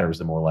the latter is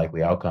the more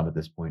likely outcome at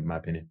this point, in my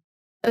opinion.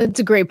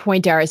 It's a great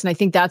point, Darius. And I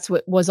think that's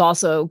what was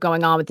also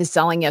going on with the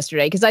selling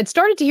yesterday, because I'd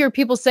started to hear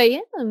people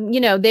say,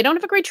 they don't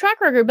have a great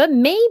track record, but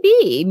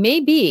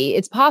maybe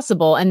it's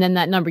possible. And then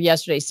that number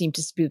yesterday seemed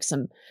to spook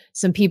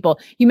some people.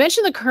 You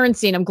mentioned the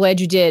currency, and I'm glad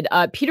you did.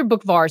 Peter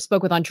Boockvar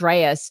spoke with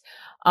Andreas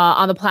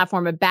on the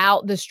platform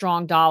about the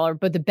strong dollar,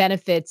 but the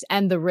benefits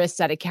and the risks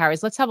that it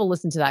carries. Let's have a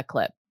listen to that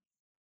clip.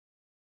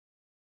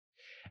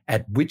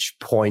 At which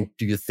point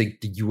do you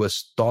think the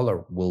US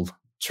dollar will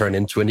turn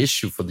into an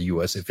issue for the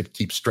US if it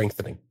keeps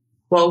strengthening?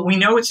 Well, we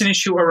know it's an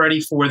issue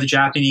already for the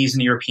Japanese and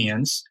the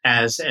Europeans,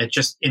 as it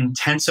just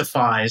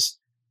intensifies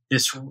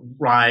this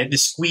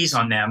squeeze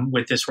on them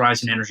with this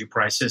rise in energy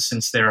prices,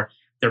 since they're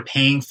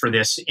paying for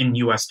this in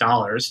US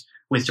dollars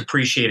with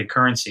depreciated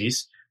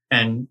currencies,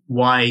 and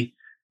why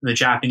the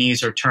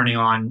Japanese are turning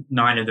on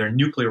 9 of their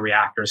nuclear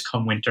reactors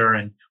come winter,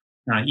 and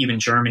even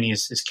Germany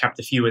has kept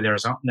a few of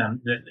theirs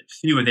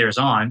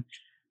on.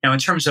 Now, in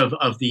terms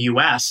of the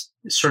U.S.,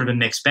 it's sort of a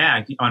mixed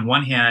bag. On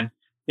one hand,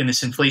 in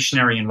this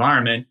inflationary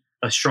environment,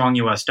 a strong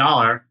U.S.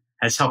 dollar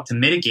has helped to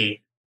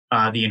mitigate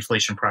the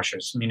inflation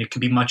pressures. I mean, it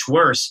could be much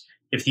worse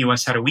if the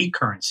U.S. had a weak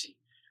currency.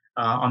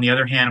 On the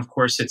other hand, of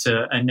course, it's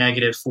a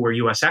negative for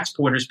U.S.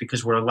 exporters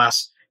because we're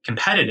less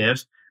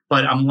competitive,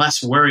 but I'm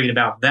less worried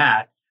about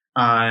that.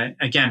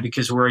 Again,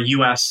 because we're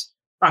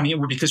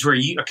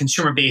a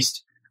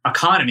consumer-based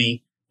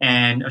economy,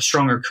 and a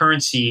stronger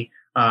currency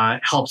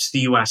helps the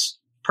U.S.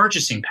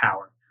 purchasing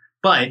power.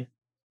 But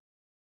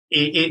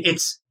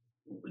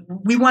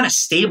we want a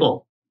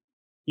stable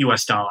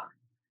U.S. dollar,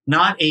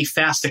 not a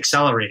fast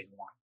accelerating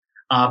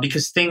one,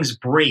 because things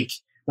break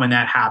when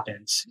that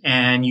happens,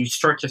 and you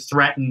start to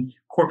threaten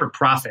corporate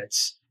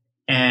profits,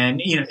 and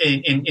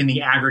in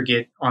the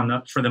aggregate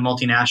for the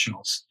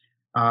multinationals.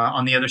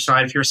 On the other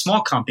side, if you're a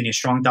small company, a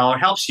strong dollar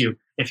helps you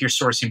if you're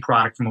sourcing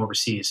product from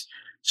overseas.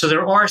 So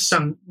there are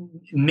some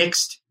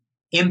mixed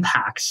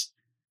impacts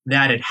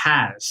that it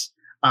has.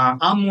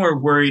 I'm more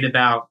worried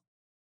about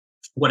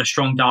what a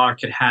strong dollar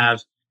could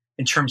have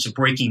in terms of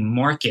breaking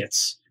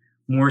markets,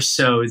 more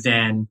so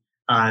than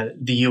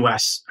the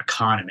U.S.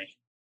 economy.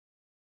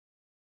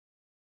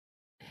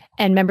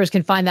 And members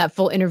can find that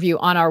full interview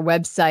on our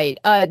website.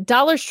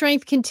 Dollar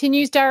strength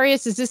continues,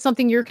 Darius. Is this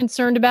something you're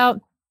concerned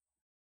about?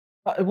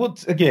 Well,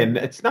 again,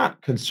 it's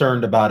not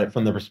concerned about it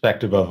from the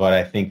perspective of what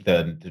I think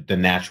the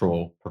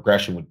natural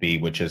progression would be,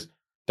 which is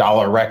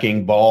dollar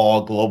wrecking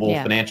ball, global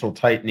financial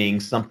tightening,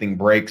 something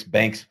breaks,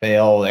 banks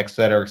fail, et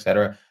cetera, et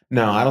cetera.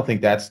 No, I don't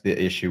think that's the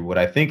issue. What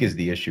I think is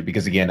the issue,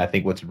 because again, I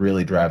think what's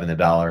really driving the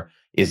dollar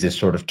is this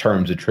sort of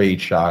terms of trade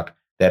shock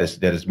that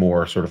is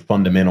more sort of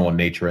fundamental in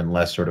nature and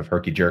less sort of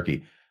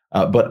herky-jerky.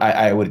 But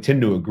I would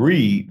tend to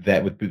agree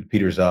that with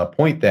Peter's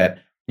point that,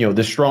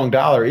 the strong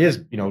dollar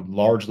is,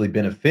 largely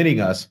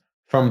benefiting us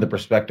from the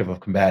perspective of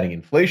combating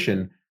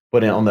inflation.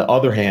 But on the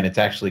other hand, it's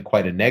actually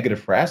quite a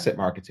negative for asset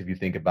markets if you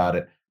think about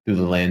it through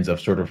the lens of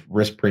sort of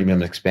risk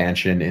premium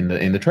expansion in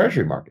the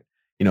treasury market.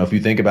 If you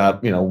think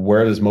about,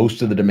 where does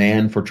most of the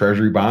demand for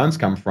treasury bonds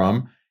come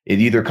from? It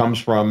either comes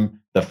from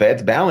the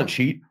Fed's balance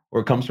sheet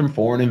or it comes from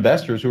foreign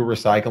investors who are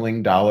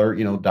recycling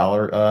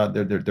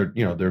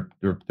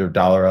their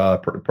dollar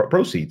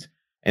proceeds.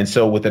 And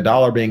so with the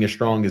dollar being as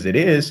strong as it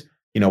is,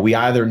 we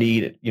either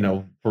need,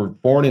 for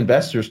foreign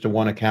investors to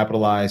want to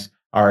capitalize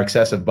our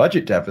excessive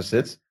budget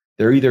deficits,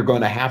 they're either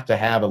going to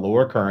have a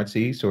lower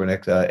currency, so an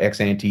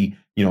ex-ante,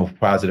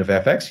 positive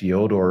FX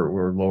yield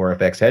or lower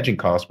FX hedging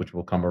costs, which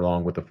will come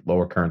along with the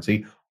lower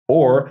currency,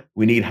 or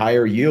we need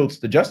higher yields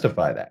to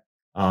justify that.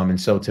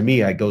 And so to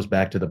me, it goes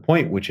back to the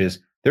point, which is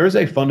there is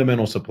a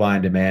fundamental supply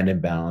and demand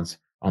imbalance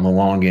on the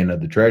long end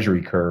of the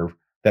treasury curve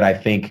that I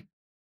think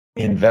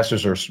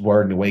investors are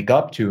starting to wake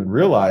up to and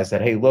realize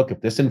that, hey, look,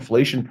 if this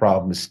inflation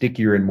problem is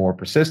stickier and more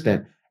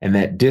persistent, and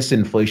that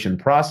disinflation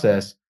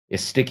process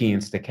is sticky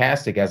and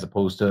stochastic as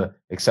opposed to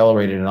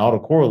accelerated and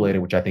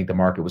autocorrelated, which I think the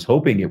market was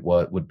hoping it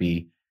would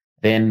be,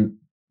 then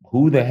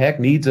who the heck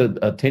needs a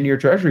 10-year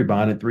treasury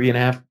bond at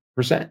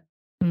 3.5%?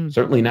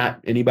 Certainly not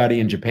anybody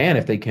in Japan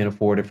if they can't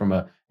afford it from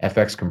a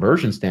FX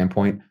conversion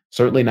standpoint.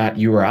 Certainly not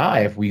you or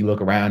I if we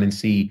look around and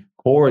see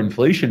core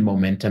inflation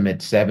momentum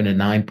at 7 and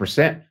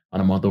 9%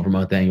 on a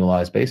month-over-month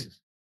annualized basis.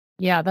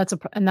 Yeah, that's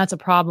a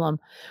problem.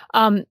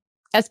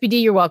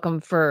 SBD, you're welcome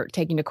for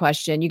taking the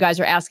question. You guys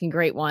are asking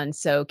great ones,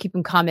 so keep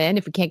them coming.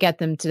 If we can't get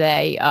them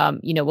today,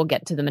 we'll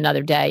get to them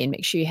another day, and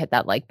make sure you hit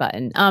that like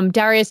button.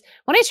 Darius,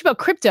 I want to ask you about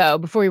crypto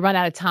before we run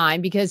out of time,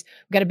 because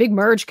we've got a big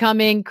merge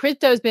coming.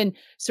 Crypto's been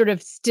sort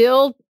of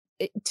still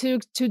to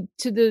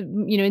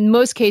the, in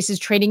most cases,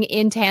 trading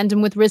in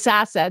tandem with risk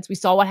assets. We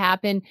saw what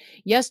happened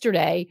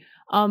yesterday.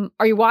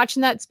 Are you watching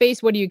that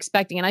space? What are you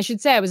expecting? And I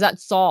should say I was at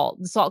the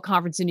SALT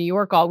conference in New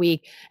York all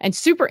week, and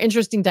super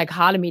interesting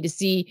dichotomy to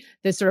see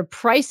this sort of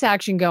price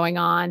action going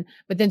on,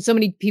 but then so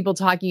many people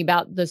talking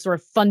about the sort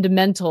of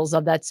fundamentals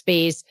of that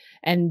space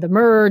and the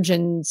merge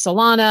and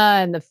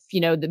Solana and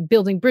the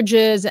building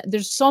bridges.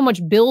 There's so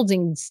much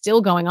building still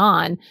going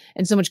on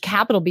and so much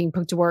capital being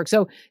put to work.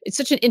 So it's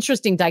such an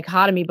interesting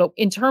dichotomy. But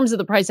in terms of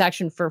the price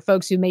action for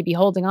folks who may be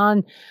holding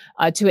on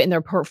to it in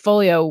their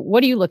portfolio,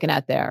 what are you looking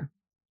at there?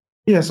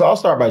 Yeah, so I'll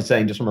start by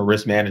saying, just from a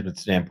risk management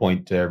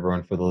standpoint to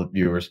everyone, for the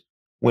viewers,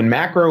 when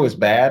macro is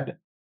bad,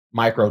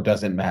 micro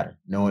doesn't matter.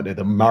 No,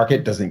 the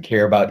market doesn't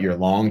care about your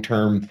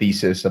long-term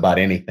thesis about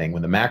anything.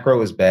 When the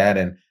macro is bad,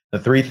 and the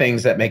three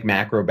things that make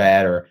macro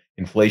bad are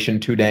inflation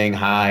too dang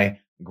high,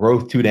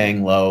 growth too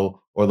dang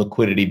low, or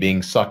liquidity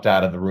being sucked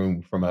out of the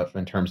room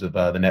in terms of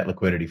the net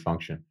liquidity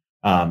function.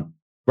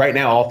 Right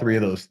now, all three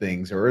of those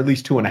things, or at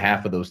least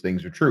 2.5 of those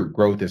things, are true.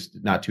 Growth is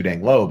not too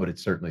dang low, but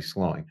it's certainly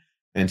slowing.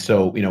 And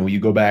so, when you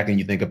go back and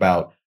you think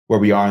about where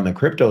we are in the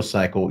crypto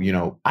cycle,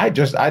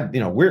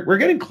 we're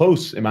getting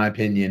close, in my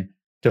opinion,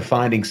 to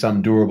finding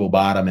some durable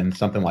bottom in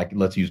something like,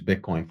 let's use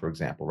Bitcoin, for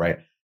example, right?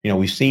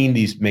 We've seen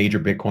these major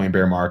Bitcoin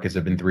bear markets.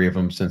 Have been 3 of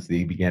them since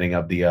the beginning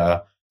of the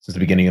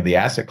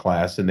asset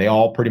class, and they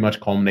all pretty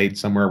much culminate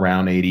somewhere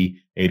around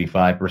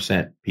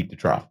 80-85% peak to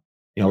trough.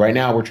 Right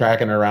now we're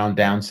tracking around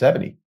down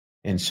 70.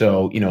 And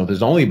so,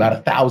 there's only about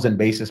 1,000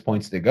 basis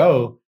points to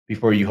go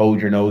before you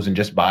hold your nose and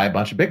just buy a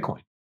bunch of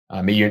Bitcoin.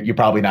 I mean, you're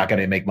probably not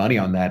going to make money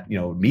on that,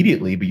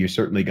 immediately, but you're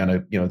certainly going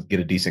to, get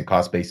a decent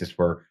cost basis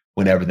for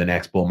whenever the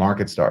next bull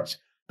market starts.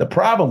 The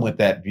problem with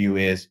that view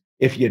is,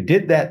 if you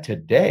did that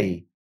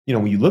today,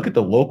 when you look at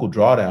the local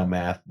drawdown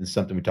math, this is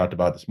something we talked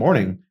about this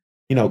morning,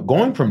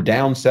 going from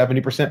down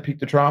 70% peak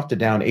to trough to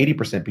down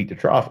 80% peak to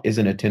trough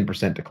isn't a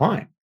 10%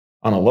 decline.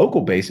 On a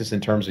local basis,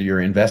 in terms of your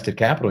invested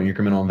capital and your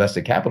incremental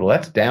invested capital,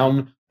 that's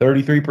down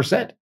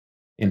 33%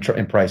 in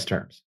price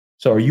terms.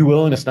 So are you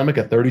willing to stomach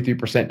a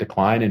 33%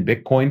 decline in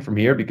Bitcoin from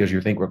here because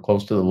you think we're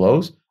close to the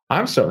lows?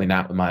 I'm certainly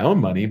not with my own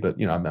money,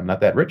 but I'm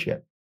not that rich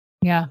yet.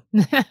 Yeah.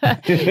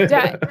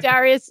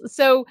 Darius,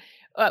 so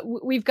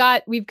we've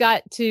got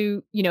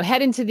to,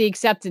 head into the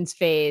acceptance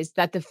phase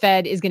that the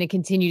Fed is going to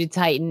continue to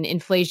tighten.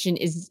 Inflation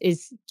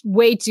is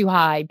way too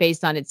high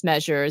based on its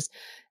measures.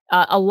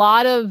 A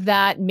lot of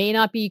that may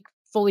not be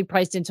fully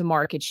priced into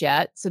markets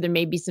yet, so there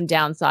may be some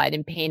downside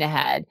and pain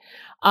ahead.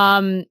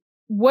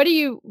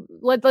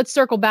 Let's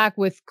circle back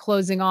with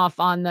closing off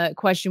on the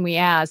question we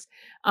asked.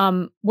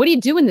 What do you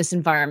do in this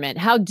environment?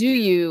 How do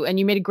you, and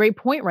you made a great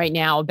point right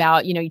now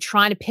about, you're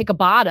trying to pick a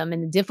bottom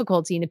and the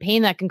difficulty and the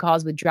pain that can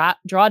cause with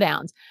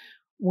drawdowns.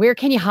 Where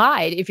can you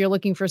hide if you're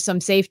looking for some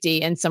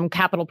safety and some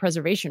capital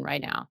preservation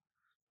right now?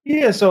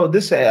 Yeah. So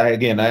this,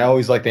 again, I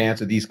always like to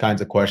answer these kinds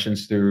of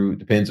questions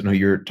depends on who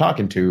you're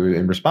talking to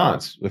in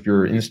response. If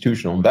you're an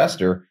institutional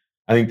investor,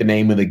 I think the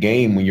name of the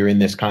game when you're in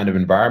this kind of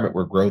environment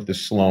where growth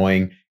is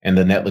slowing and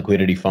the net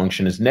liquidity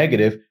function is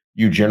negative,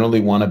 you generally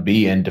want to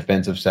be in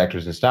defensive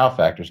sectors and style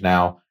factors.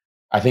 Now,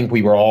 I think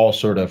we were all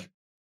sort of,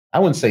 I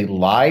wouldn't say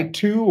lied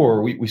to,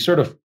 or we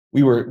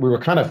were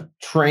kind of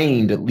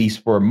trained, at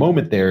least for a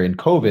moment there in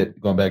COVID,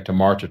 going back to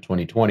March of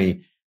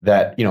 2020,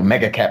 that,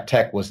 mega cap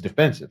tech was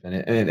defensive. And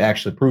it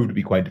actually proved to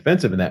be quite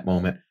defensive in that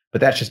moment.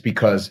 But that's just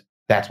because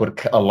that's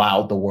what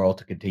allowed the world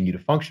to continue to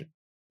function.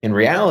 In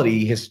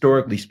reality,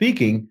 historically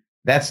speaking,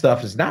 that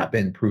stuff has not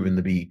been proven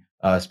to be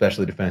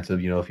especially defensive,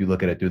 if you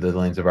look at it through the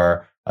lens of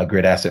our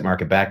grid asset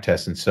market back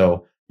test. And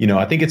so,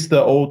 I think it's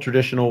the old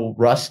traditional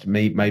rust,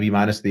 maybe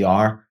minus the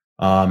R,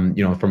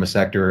 from a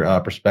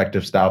sector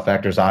perspective. Style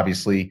factors,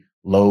 obviously,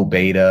 low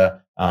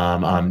beta,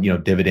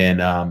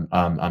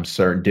 dividend,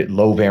 certain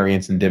low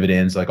variance in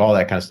dividends, like all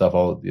that kind of stuff.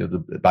 All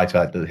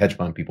the hedge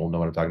fund people know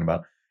what I'm talking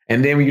about.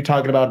 And then when you're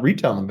talking about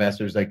retail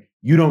investors, like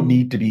you don't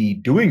need to be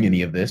doing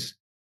any of this.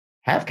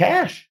 Have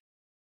cash.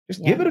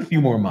 Just give it a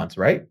few more months,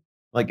 right?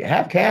 Like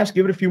have cash,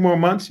 give it a few more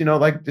months.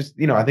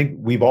 I think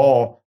we've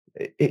all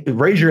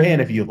raise your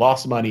hand if you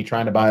lost money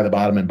trying to buy the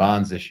bottom in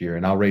bonds this year,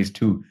 and I'll raise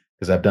 2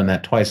 because I've done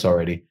that twice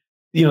already.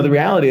 The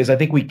reality is I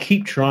think we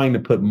keep trying to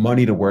put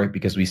money to work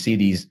because we see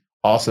these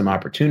awesome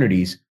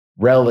opportunities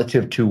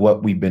relative to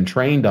what we've been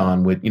trained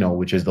on with,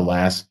 which is the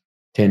last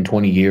 10,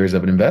 20 years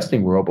of an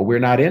investing world, but we're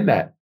not in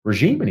that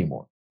regime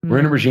anymore. We're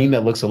in a regime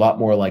that looks a lot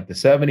more like the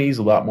 70s,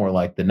 a lot more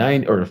like the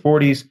 90s or the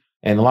 40s,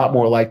 and a lot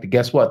more like the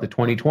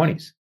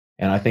 2020s.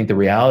 And I think the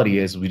reality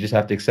is we just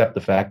have to accept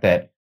the fact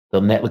that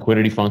the net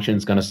liquidity function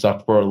is going to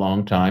suck for a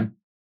long time.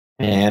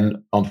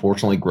 And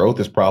unfortunately, growth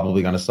is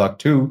probably going to suck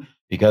too,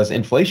 because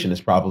inflation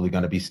is probably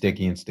going to be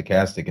sticky and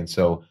stochastic. And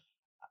so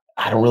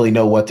I don't really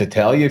know what to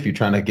tell you if you're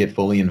trying to get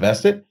fully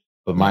invested,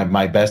 but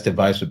my best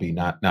advice would be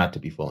not to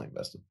be fully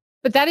invested.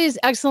 But that is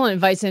excellent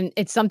advice. And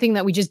it's something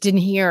that we just didn't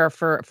hear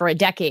for a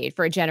decade,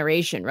 for a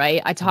generation, right?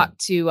 I talked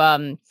to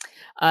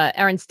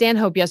Aaron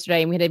Stanhope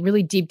yesterday, and we had a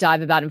really deep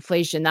dive about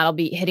inflation. That'll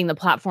be hitting the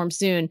platform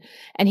soon.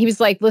 And he was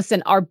like,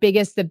 listen, our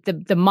biggest,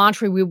 the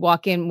mantra we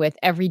walk in with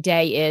every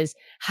day is,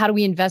 how do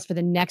we invest for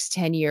the next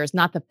 10 years,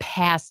 not the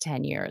past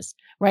 10 years,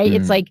 right?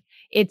 It's like,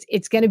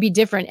 it's going to be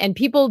different. And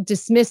people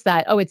dismiss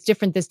that, oh, it's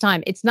different this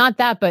time. It's not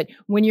that, but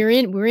when we're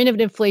in an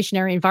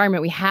inflationary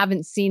environment, we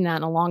haven't seen that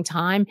in a long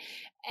time.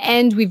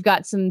 And we've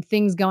got some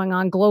things going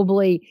on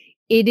globally.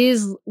 It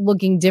is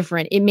looking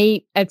different. It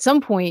may at some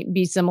point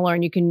be similar,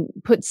 and you can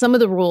put some of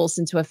the rules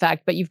into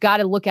effect, but you've got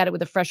to look at it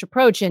with a fresh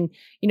approach. And,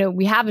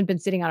 we haven't been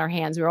sitting on our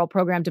hands. We're all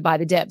programmed to buy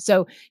the dip.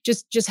 So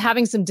just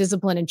having some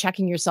discipline and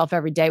checking yourself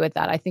every day with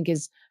that, I think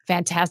is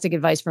fantastic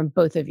advice from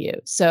both of you.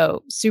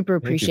 So super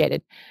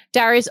appreciated.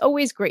 Darius,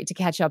 always great to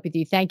catch up with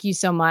you. Thank you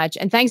so much.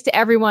 And thanks to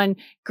everyone.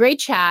 Great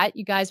chat.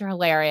 You guys are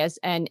hilarious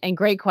and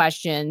great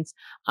questions.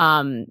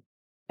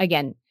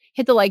 Again,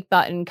 hit the like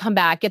button, come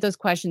back, get those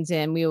questions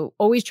in. We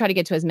always try to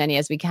get to as many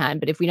as we can,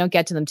 but if we don't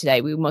get to them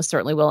today, we most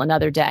certainly will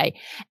another day.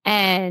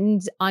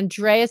 And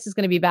Andreas is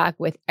going to be back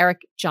with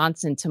Eric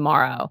Johnson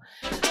tomorrow.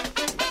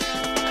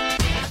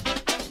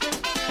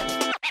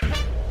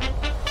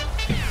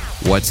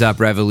 What's up,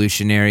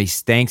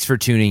 revolutionaries? Thanks for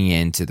tuning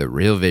in to the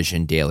Real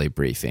Vision Daily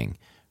Briefing.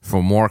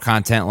 For more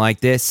content like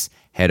this,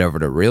 head over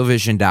to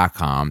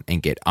realvision.com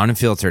and get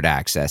unfiltered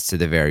access to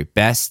the very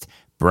best,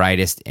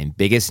 brightest, and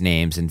biggest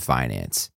names in finance.